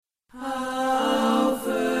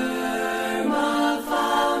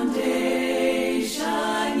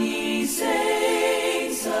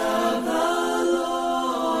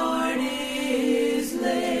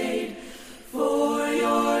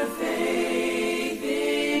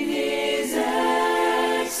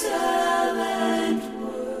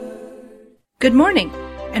Good morning,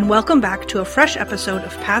 and welcome back to a fresh episode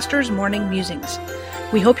of Pastor's Morning Musings.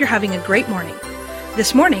 We hope you're having a great morning.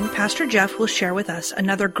 This morning, Pastor Jeff will share with us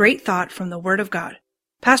another great thought from the Word of God.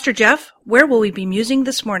 Pastor Jeff, where will we be musing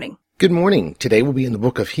this morning? Good morning. Today we'll be in the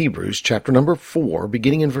book of Hebrews, chapter number 4,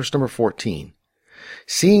 beginning in verse number 14.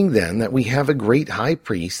 Seeing then that we have a great high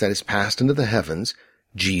priest that is passed into the heavens,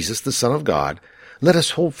 Jesus the Son of God, let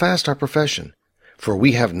us hold fast our profession. For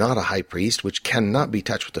we have not a high priest which cannot be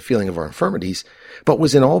touched with the feeling of our infirmities, but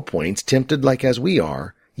was in all points tempted like as we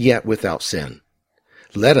are, yet without sin.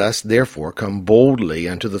 Let us therefore come boldly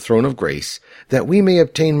unto the throne of grace, that we may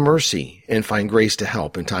obtain mercy and find grace to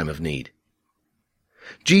help in time of need.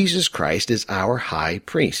 Jesus Christ is our high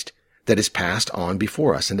priest that is passed on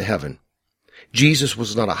before us into heaven. Jesus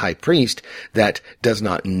was not a high priest that does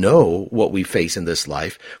not know what we face in this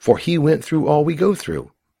life, for he went through all we go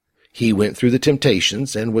through. He went through the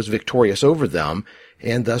temptations and was victorious over them,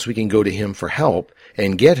 and thus we can go to him for help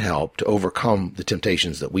and get help to overcome the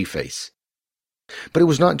temptations that we face. But it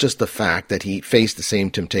was not just the fact that he faced the same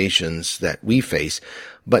temptations that we face,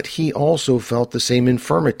 but he also felt the same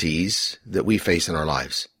infirmities that we face in our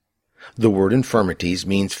lives. The word infirmities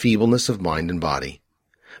means feebleness of mind and body.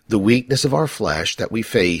 The weakness of our flesh that we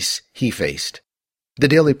face, he faced. The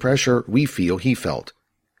daily pressure we feel, he felt.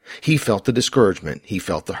 He felt the discouragement, he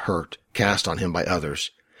felt the hurt cast on him by others.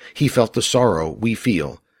 He felt the sorrow we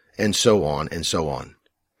feel, and so on and so on.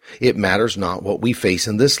 It matters not what we face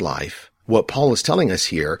in this life. What Paul is telling us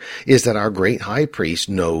here is that our great high priest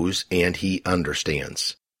knows and he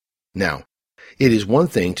understands. Now, it is one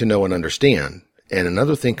thing to know and understand, and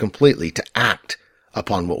another thing completely to act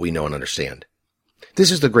upon what we know and understand.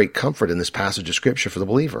 This is the great comfort in this passage of Scripture for the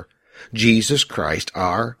believer. Jesus Christ,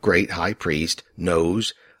 our great high priest,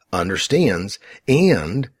 knows, understands,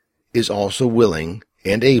 and is also willing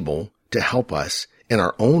and able to help us in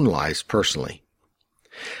our own lives personally.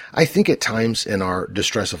 I think at times in our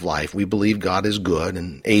distress of life, we believe God is good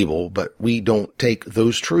and able, but we don't take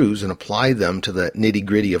those truths and apply them to the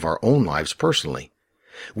nitty-gritty of our own lives personally.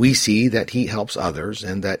 We see that he helps others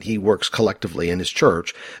and that he works collectively in his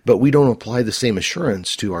church, but we don't apply the same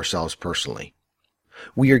assurance to ourselves personally.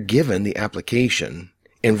 We are given the application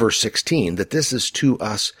in verse 16 that this is to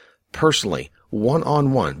us personally,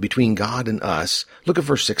 one-on-one, between God and us. Look at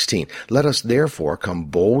verse 16. Let us therefore come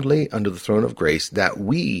boldly unto the throne of grace, that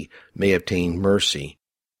we may obtain mercy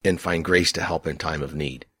and find grace to help in time of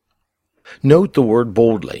need. Note the word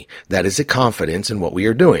boldly. That is a confidence in what we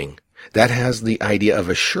are doing. That has the idea of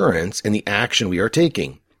assurance in the action we are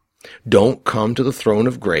taking. Don't come to the throne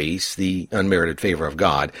of grace, the unmerited favor of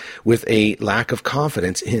God, with a lack of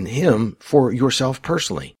confidence in him for yourself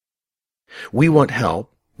personally. We want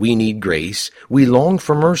help. We need grace. We long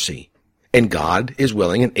for mercy. And God is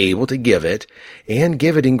willing and able to give it, and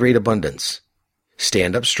give it in great abundance.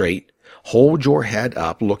 Stand up straight. Hold your head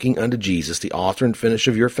up, looking unto Jesus, the author and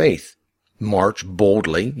finisher of your faith. March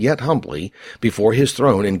boldly, yet humbly, before his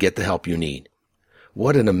throne and get the help you need.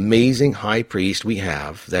 What an amazing high priest we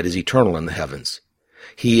have that is eternal in the heavens.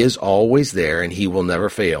 He is always there and he will never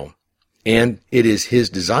fail. And it is his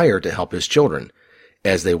desire to help his children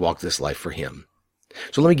as they walk this life for him.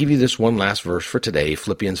 So let me give you this one last verse for today,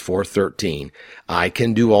 Philippians 4:13. I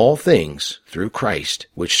can do all things through Christ,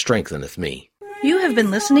 which strengtheneth me. You have been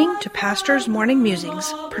listening to Pastor's Morning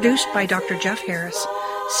Musings, produced by Dr. Jeff Harris,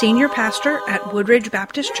 Senior Pastor at Woodridge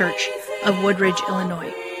Baptist Church of Woodridge,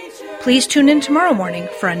 Illinois. Please tune in tomorrow morning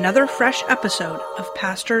for another fresh episode of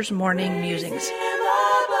Pastor's Morning Musings.